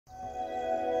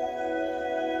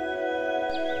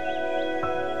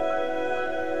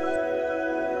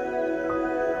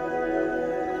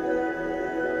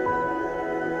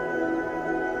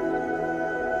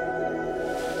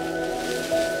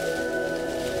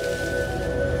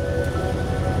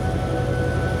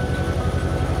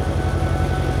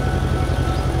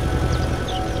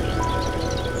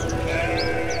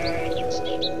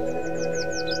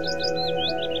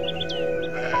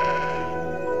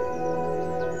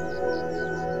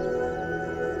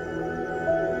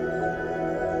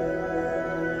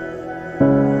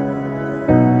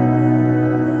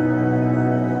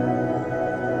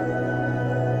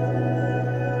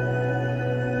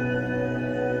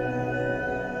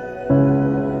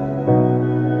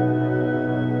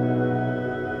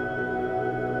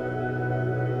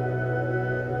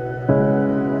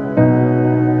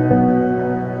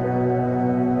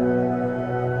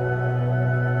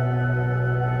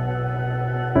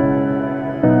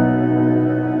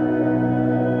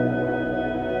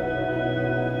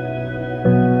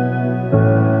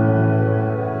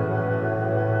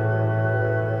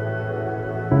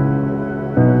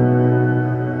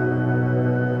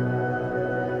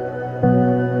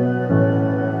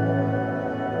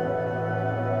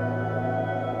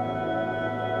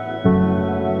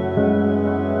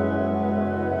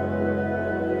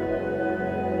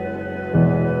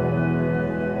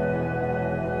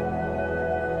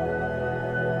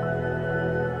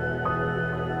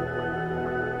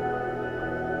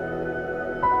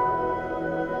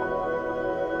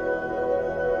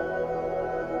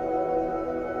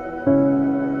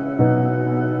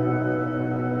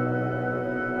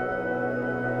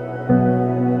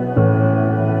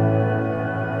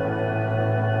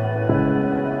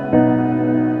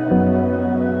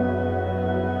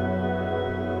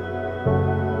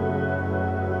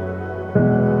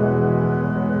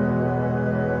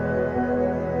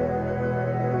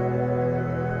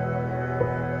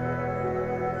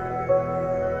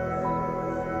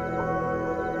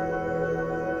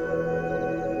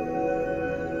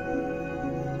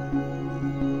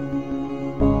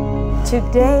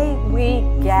Today we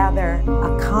gather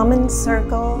a common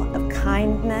circle of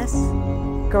kindness,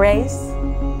 grace,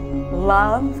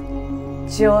 love,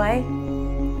 joy,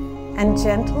 and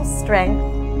gentle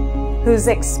strength, whose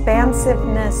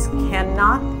expansiveness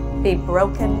cannot be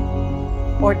broken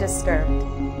or disturbed.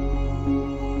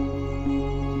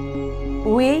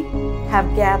 We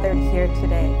have gathered here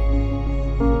today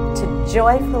to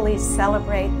joyfully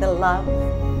celebrate the love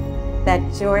that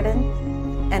Jordan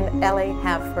and Elle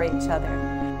have for each other.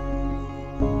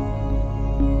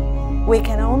 We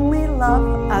can only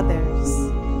love others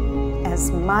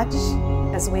as much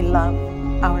as we love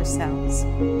ourselves.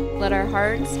 Let our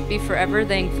hearts be forever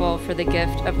thankful for the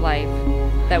gift of life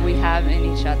that we have in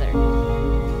each other.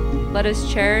 Let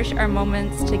us cherish our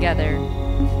moments together.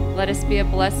 Let us be a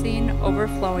blessing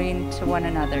overflowing to one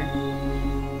another.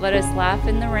 Let us laugh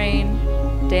in the rain,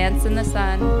 dance in the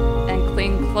sun, and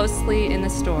cling closely in the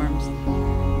storms.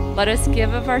 Let us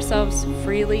give of ourselves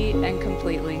freely and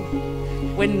completely,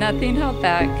 with nothing held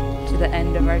back to the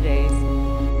end of our days.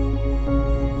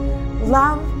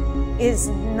 Love is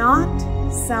not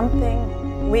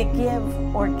something we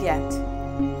give or get.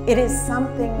 It is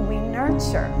something we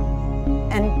nurture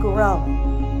and grow.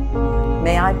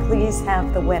 May I please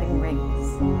have the wedding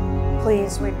rings?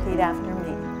 Please repeat after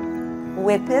me.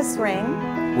 With this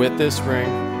ring. With this ring.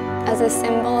 As a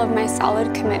symbol of my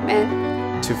solid commitment.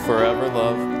 To forever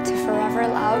love. To forever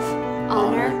love,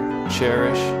 honor,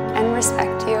 cherish, and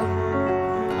respect you.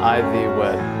 I thee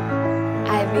wed.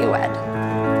 I thee wed.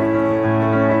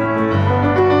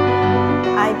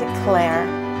 I declare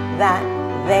that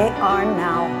they are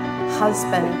now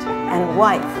husband and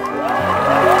wife.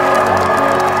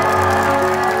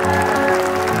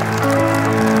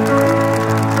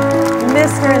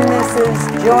 Mr. and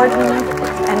Mrs. Jordan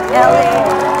and Elle